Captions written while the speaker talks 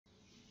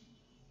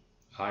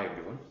Hi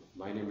everyone,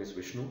 my name is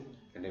Vishnu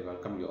and I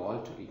welcome you all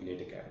to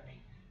Ignite Academy.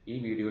 ഈ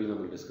വീഡിയോയിൽ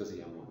നമ്മൾ discuss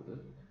ചെയ്യാൻ പോകുന്നത്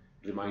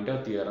റിമൈൻഡർ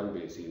തിയറം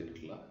ബേസ്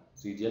ചെയ്തിട്ടുള്ള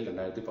CGL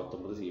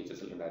 2019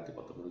 CHSL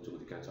 2019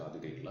 ചോദിക്കാൻ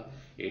സാധ്യതയുള്ള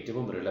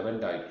ഏറ്റവും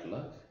റിലവൻ്റ് ആയിട്ടുള്ള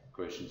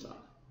ക്വസ്റ്റ്യൻസ്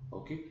ആണ്.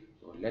 Okay,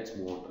 so let's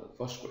move on to the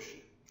first question.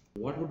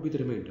 What would be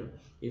the remainder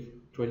if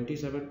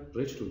 27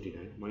 raised to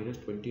 29 minus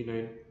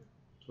 29,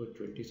 so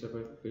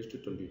 27 raised to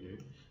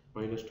 29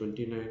 minus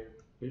 29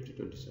 raised to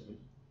 27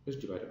 is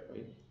divided by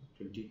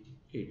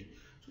 28?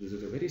 So this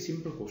is a very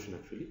simple question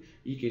actually.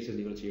 ഈ കേസിൽ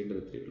നിങ്ങൾ ചെയ്യേണ്ടത്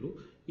ഇത്രയേ ഉള്ളൂ.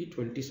 ഈ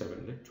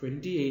 27നെ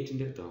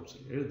 28ൻ്റെ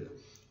ടേംസിൽ എഴുതുക.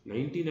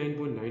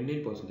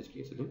 99.99%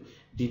 കേസിലും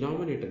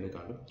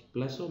ഡിനോമിനേറ്ററിനെക്കാളും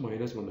പ്ലസോ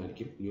minus 1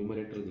 ആയിരിക്കും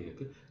ന്യൂമറേറ്ററിൽ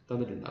നിങ്ങൾക്ക്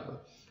തന്നിട്ടുണ്ടാകുക.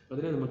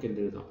 അതിനെ നമുക്ക്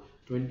എന്ത് എഴുതാം?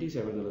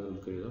 27 എന്നുള്ളത്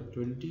നമുക്ക് എഴുതാം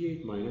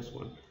 28 minus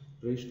 1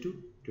 raised to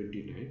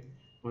 29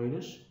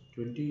 minus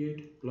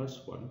 28 plus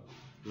 1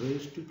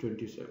 raised to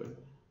 27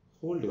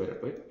 whole divided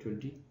by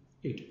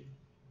 28.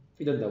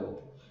 ഇതെന്താവും?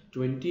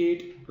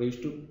 28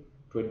 raised to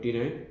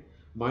 29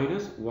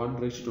 minus 1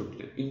 raised to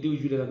 29.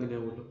 Individually അങ്ങനെ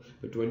ആവുമല്ലോ.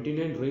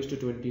 29 raised to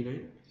 29,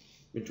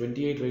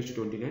 28 raised to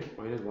 29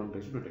 minus 1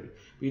 raised to 29.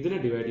 അപ്പോൾ ഇതിനെ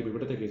ഡിവൈഡ് ചെയ്യുമ്പോൾ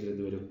ഇവിടുത്തെ കേസിൽ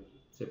എന്ത് വരും?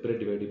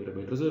 സെപ്പറേറ്റ് ഡിവൈഡ് ചെയ്യുമ്പോൾ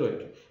റിമൈൻഡർ 0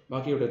 ആയിരിക്കും.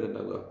 ബാക്കി ഇവിടെ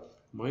എന്തുണ്ടാവുക?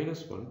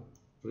 minus 1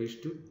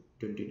 raised to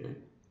 29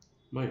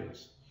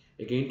 minus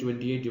again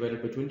 28 divided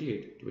by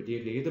 28.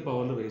 28 ഏത്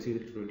പവറിൽ റേസ്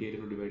ചെയ്തിട്ട്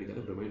 28 ഡിവൈഡ്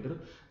ചെയ്താലും റിമൈൻഡർ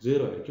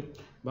 0 ആയിരിക്കും.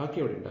 ബാക്കി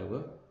അവിടെ ഉണ്ടാവുക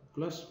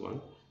plus 1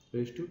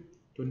 raised to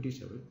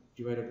 27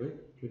 divided by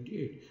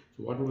 28. So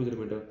what will be the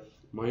remainder?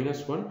 Minus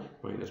 1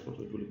 minus 1.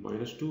 So it will be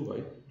minus 2 by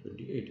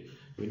 28.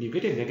 When you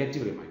get a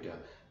negative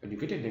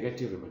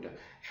remainder,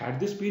 had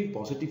this been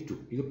positive 2,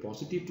 ഇത്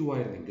positive 2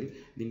 ആയിരുന്നെങ്കിൽ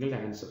നിങ്ങളുടെ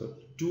answer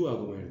 2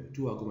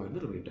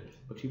 ആകുമായിരുന്നു reminder.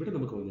 പക്ഷേ ഇവിടെ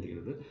നമുക്ക്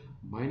വന്നിരിക്കുന്നത്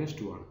minus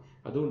 2 ആണ്.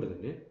 അതുകൊണ്ട്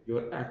തന്നെ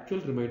your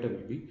actual remainder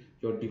will be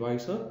your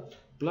divisor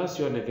plus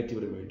your negative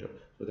remainder.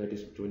 So that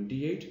is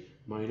 28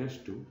 minus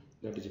 2,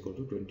 that is equal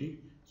to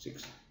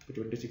 26.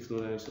 26 no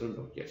answer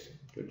undo? Yes,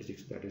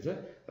 26, that is the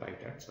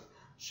right answer.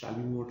 Shall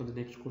we move on to the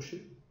next question?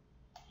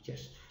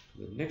 Yes,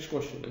 the next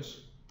question is,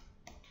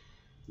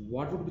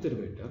 what would be the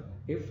remainder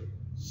if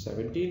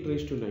 17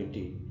 raised to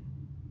 19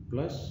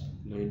 plus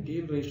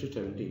 19 raised to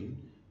 17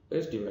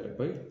 is divided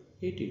by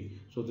 18?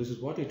 So this is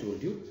what I told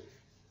you.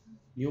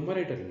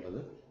 Numerator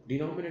ulladu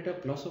denominator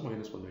plus or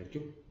minus 1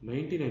 ആയിരിക്കും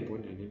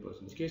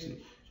 99.99% കേസിൽ.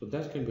 So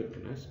that can be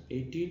written as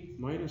 18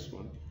 minus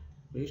 1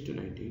 raised to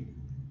 19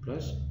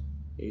 plus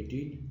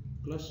 18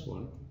 plus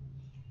 1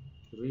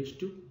 raised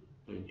to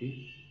 19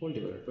 whole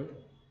divided by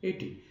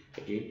 18.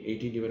 Again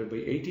 18 divided by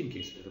 18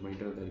 case, the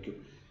remainder എന്തായിരിക്കും?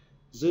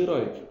 0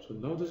 ആയിരിക്കും. So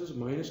now this is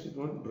minus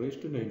 1 raised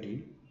to 19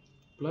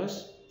 plus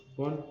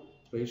 1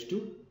 raised to,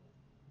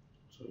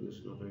 so this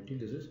is not 19,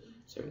 this is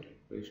 17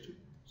 raised to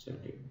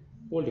 17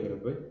 whole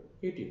divided by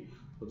 18.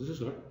 So this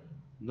is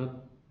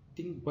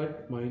nothing but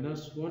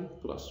minus 1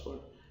 plus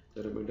 1.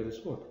 The remainder is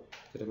what?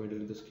 The remainder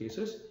in this case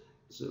is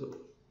 0.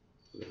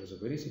 So that was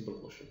a very simple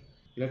question.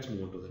 Let's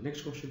move on to the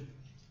next question.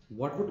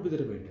 What would be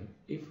the remainder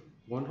if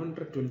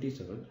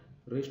 127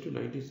 raised to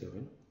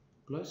 97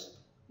 plus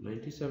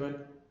 97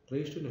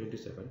 raised to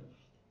 97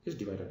 is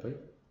divided by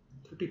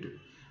 32?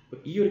 അപ്പോൾ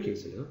ഈ ഒരു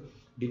കേസിൽ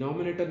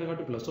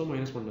ഡിനോമിനേറ്ററിനെക്കാട്ടും പ്ലസോ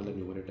minus 1 അല്ല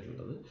numerator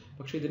ഉള്ളത്.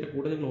 പക്ഷേ ഇതിൻ്റെ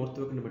കൂടെ നിങ്ങൾ ഓർത്ത്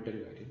വെക്കേണ്ട മറ്റൊരു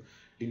കാര്യം,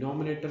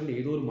 ഡിനോമിനേറ്ററിൻ്റെ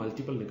ഏതോ ഒരു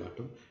മൾട്ടിപ്പിളിനെക്കാട്ടും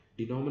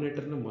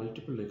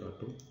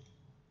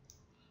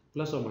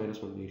പ്ലസ് ഓർ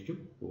മൈനസ് 1 ആയിരിക്കും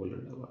മുകളിൽ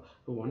ഉണ്ടാവുക.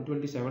 അപ്പോൾ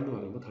 127 എന്ന്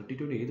പറയുമ്പോൾ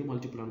 32ൻ്റെ ഏത്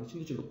മൾട്ടിപ്പിളാണെന്ന്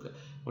ചിന്തിച്ച് നോക്കുക.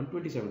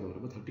 127 എന്ന്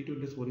പറയുമ്പോൾ 32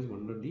 × 4 is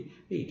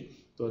 128.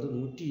 സോ അത്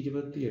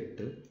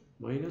 128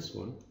 മൈനസ്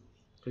 1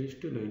 raised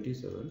to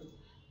 97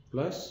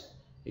 പ്ലസ്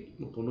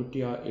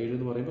 97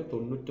 എന്ന് പറയുമ്പോൾ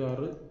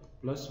 96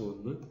 plus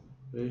 1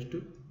 raised to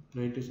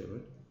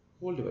 97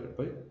 whole divided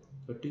by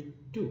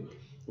 32.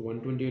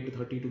 128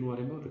 32 എന്ന്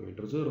പറയുമ്പോൾ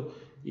റിമൈൻഡർ 0.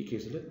 ഈ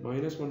കേസിൽ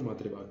മൈനസ് 1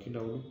 മാത്രമേ ബാക്കി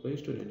ഉണ്ടാവുള്ളൂ.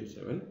 raised to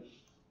 97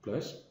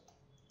 പ്ലസ്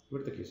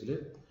ഇവിടുത്തെ കേസിൽ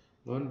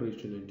 1 raised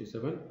to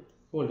 97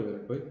 whole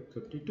divided by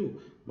 32.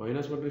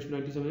 Minus 1 raised to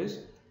 97 is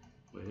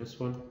minus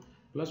 1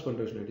 plus 1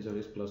 raised to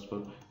 97 is plus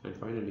 1, and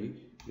finally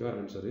your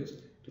answer is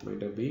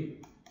remainder being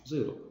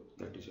 0.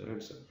 That is your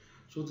answer.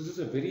 So this is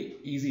a very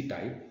easy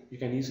type. You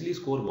can easily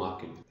score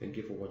marking. Thank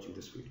you for watching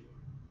this video.